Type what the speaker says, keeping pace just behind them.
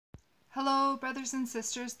Hello, brothers and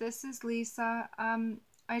sisters. This is Lisa.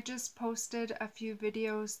 I just posted a few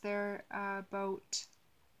videos there about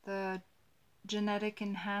the genetic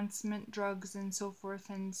enhancement drugs and so forth,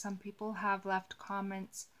 and some people have left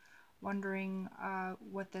comments wondering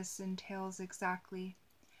what this entails exactly.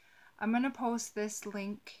 I'm going to post this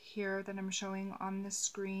link here that I'm showing on the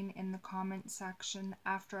screen in the comment section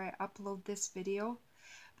after I upload this video.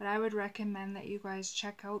 But I would recommend that you guys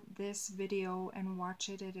check out this video and watch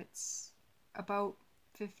it. It's about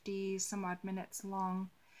 50 some odd minutes long,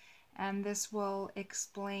 and this will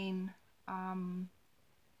explain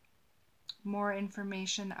more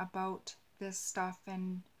information about this stuff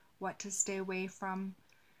and what to stay away from.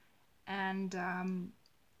 And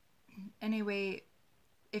anyway,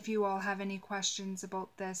 if you all have any questions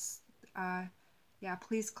about this, yeah,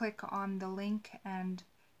 please click on the link and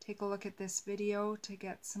take a look at this video to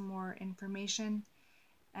get some more information.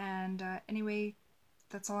 And anyway,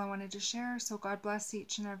 that's all I wanted to share. So God bless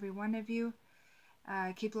each and every one of you.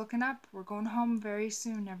 Keep looking up. We're going home very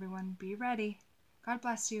soon, everyone. Be ready. God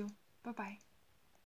bless you. Bye-bye.